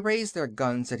 They raised their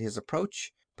guns at his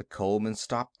approach, but Coleman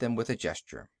stopped them with a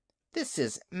gesture. This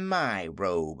is my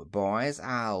robe, boys.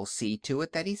 I'll see to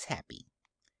it that he's happy.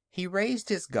 He raised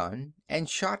his gun and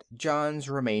shot John's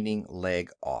remaining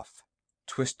leg off.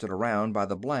 Twisted around by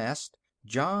the blast,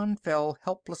 John fell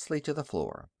helplessly to the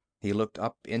floor. He looked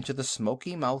up into the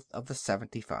smoky mouth of the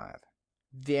 75.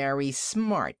 Very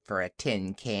smart for a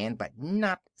tin can, but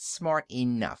not smart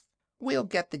enough. We'll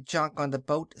get the junk on the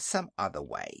boat some other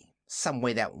way. Some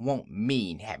way that won't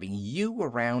mean having you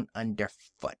around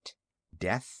underfoot.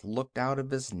 Death looked out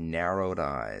of his narrowed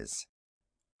eyes.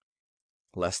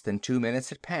 Less than 2 minutes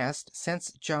had passed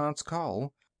since John's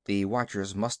call. The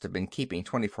watchers must have been keeping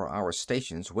 24-hour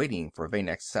stations waiting for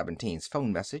Vanex 17's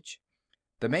phone message.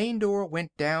 The main door went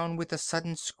down with a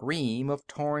sudden scream of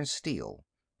torn steel.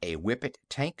 A Whippet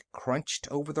tank crunched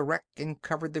over the wreck and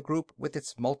covered the group with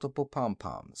its multiple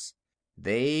pom-poms.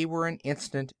 They were an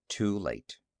instant too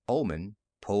late. Coleman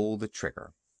pulled the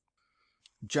trigger.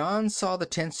 John saw the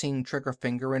tensing trigger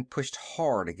finger and pushed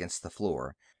hard against the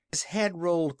floor. His head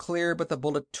rolled clear, but the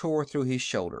bullet tore through his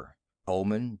shoulder.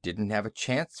 Coleman didn't have a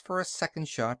chance for a second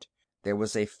shot. There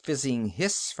was a fizzing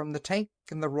hiss from the tank,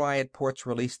 and the riot ports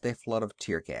released a flood of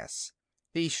tear gas.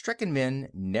 The stricken men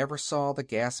never saw the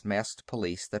gas-masked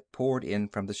police that poured in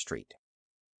from the street.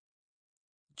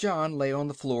 John lay on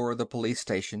the floor of the police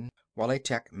station while a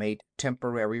tech made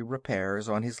temporary repairs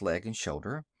on his leg and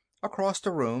shoulder. Across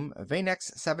the room,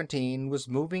 Vanex 17 was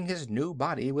moving his new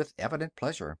body with evident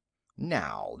pleasure.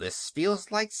 Now, this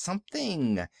feels like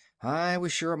something. I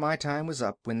was sure my time was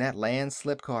up when that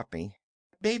landslip caught me.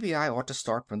 Maybe I ought to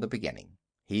start from the beginning.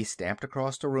 He stamped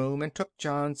across the room and took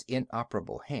John's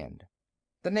inoperable hand.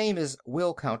 The name is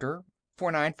Will Counter,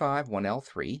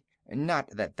 4951L3. Not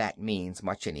that that means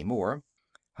much anymore.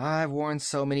 I've worn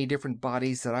so many different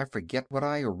bodies that I forget what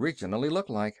I originally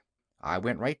looked like. I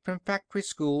went right from factory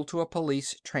school to a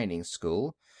police training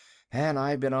school, and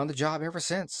I've been on the job ever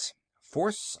since.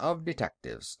 Force of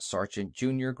Detectives, Sergeant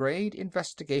Junior Grade,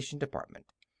 Investigation Department.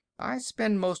 I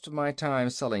spend most of my time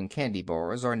selling candy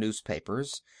bars or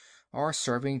newspapers, or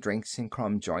serving drinks in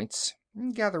crumb joints.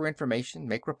 Gather information,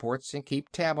 make reports, and keep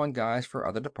tab on guys for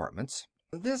other departments.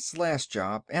 This last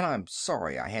job, and I'm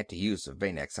sorry I had to use a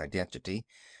Vanex identity,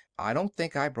 I don't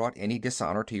think I brought any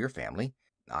dishonor to your family.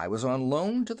 I was on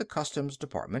loan to the Customs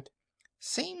Department.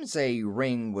 Seems a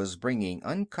ring was bringing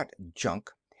uncut junk,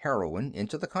 heroin,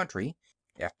 into the country.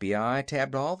 FBI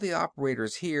tabbed all the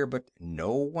operators here, but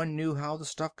no one knew how the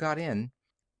stuff got in.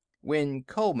 When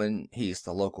Coleman, he's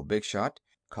the local big shot,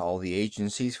 called the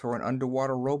agencies for an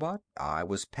underwater robot, I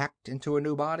was packed into a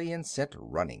new body and sent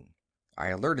running. I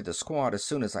alerted the squad as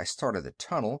soon as I started the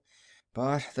tunnel,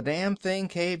 but the damn thing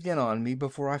caved in on me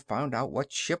before I found out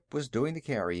what ship was doing the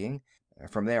carrying.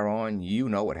 From there on, you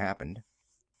know what happened.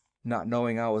 Not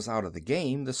knowing I was out of the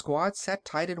game, the squad sat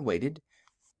tight and waited.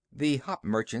 The hop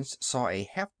merchants saw a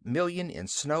 $500,000 in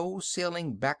snow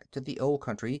sailing back to the old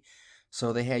country,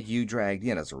 so they had you dragged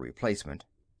in as a replacement.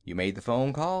 You made the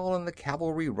phone call, and the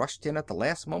cavalry rushed in at the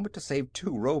last moment to save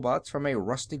 2 robots from a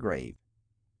rusty grave.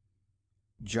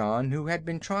 John, who had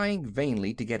been trying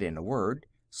vainly to get in a word,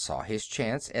 saw his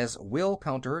chance as Will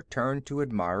Counter turned to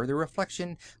admire the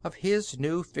reflection of his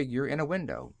new figure in a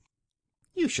window.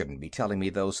 You shouldn't be telling me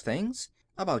those things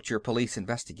about your police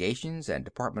investigations and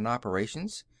department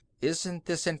operations. Isn't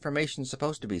this information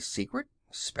supposed to be secret,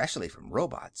 especially from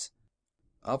robots?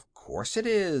 Of course it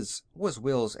is, was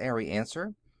Will's airy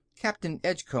answer. Captain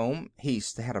Edgecombe,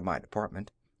 he's the head of my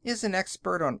department, is an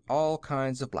expert on all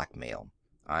kinds of blackmail.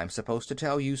 I'm supposed to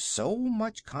tell you so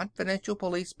much confidential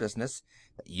police business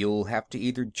that you'll have to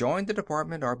either join the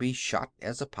department or be shot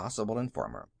as a possible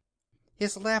informer.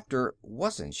 His laughter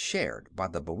wasn't shared by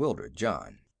the bewildered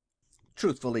John.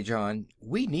 "Truthfully, John,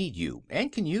 we need you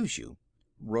and can use you.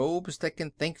 Robes that can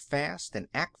think fast and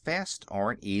act fast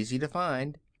aren't easy to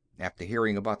find. After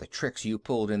hearing about the tricks you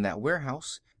pulled in that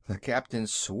warehouse, the captain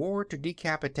swore to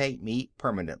decapitate me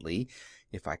permanently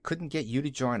if I couldn't get you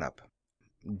to join up.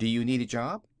 Do you need a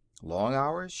job? Long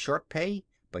hours, short pay,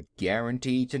 but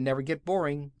guaranteed to never get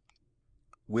boring."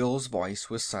 Will's voice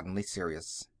was suddenly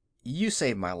serious. "You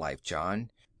saved my life,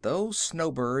 John. Those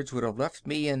snowbirds would have left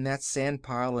me in that sand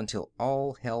pile until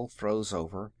all hell froze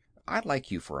over. I'd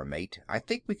like you for a mate. I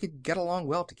think we could get along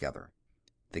well together."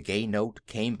 The gay note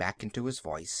came back into his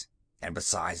voice. "And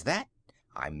besides that,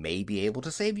 I may be able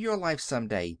to save your life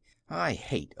someday. I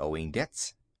hate owing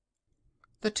debts."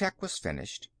 The tech was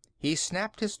finished. He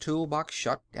snapped his toolbox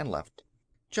shut and left.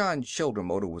 John's shoulder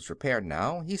motor was repaired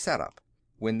now. He sat up.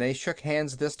 When they shook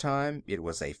hands this time, it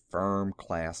was a firm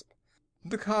clasp.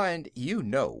 The kind you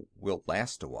know will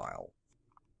last a while.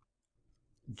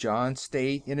 John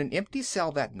stayed in an empty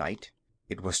cell that night.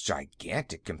 It was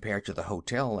gigantic compared to the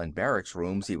hotel and barracks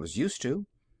rooms he was used to.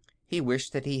 He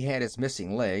wished that he had his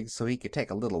missing legs so he could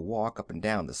take a little walk up and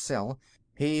down the cell.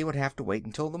 He would have to wait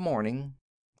until the morning.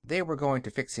 They were going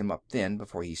to fix him up then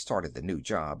before he started the new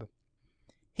job.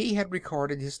 He had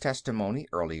recorded his testimony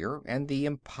earlier, and the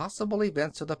impossible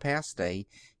events of the past day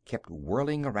kept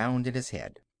whirling around in his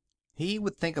head. He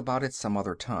would think about it some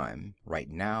other time. Right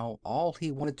now, all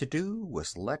he wanted to do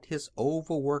was let his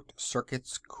overworked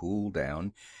circuits cool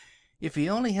down. If he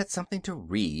only had something to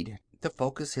read to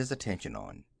focus his attention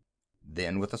on.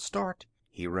 Then, with a start,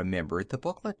 he remembered the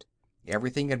booklet.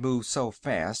 Everything had moved so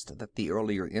fast that the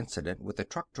earlier incident with the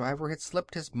truck driver had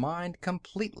slipped his mind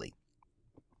completely.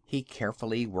 He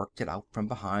carefully worked it out from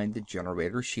behind the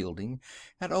generator shielding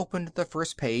and opened the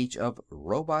first page of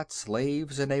Robot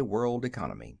Slaves in a World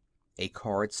Economy. A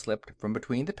card slipped from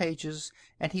between the pages,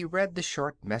 and he read the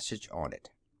short message on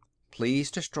it.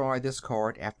 "Please destroy this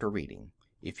card after reading.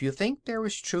 If you think there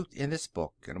is truth in this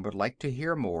book and would like to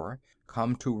hear more,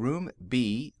 come to room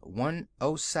B,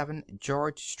 107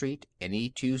 George Street, any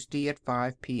Tuesday at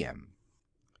 5 p.m."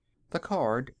 The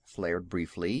card flared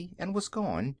briefly and was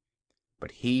gone,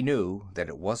 but he knew that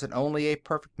it wasn't only a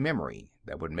perfect memory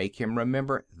that would make him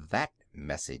remember that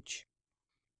message.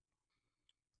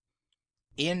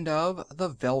 End of The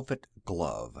Velvet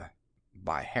Glove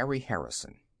by Harry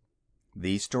Harrison.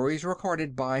 The stories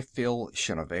recorded by Phil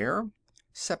Chenevert.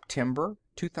 September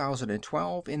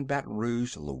 2012 in Baton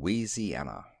Rouge,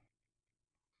 Louisiana.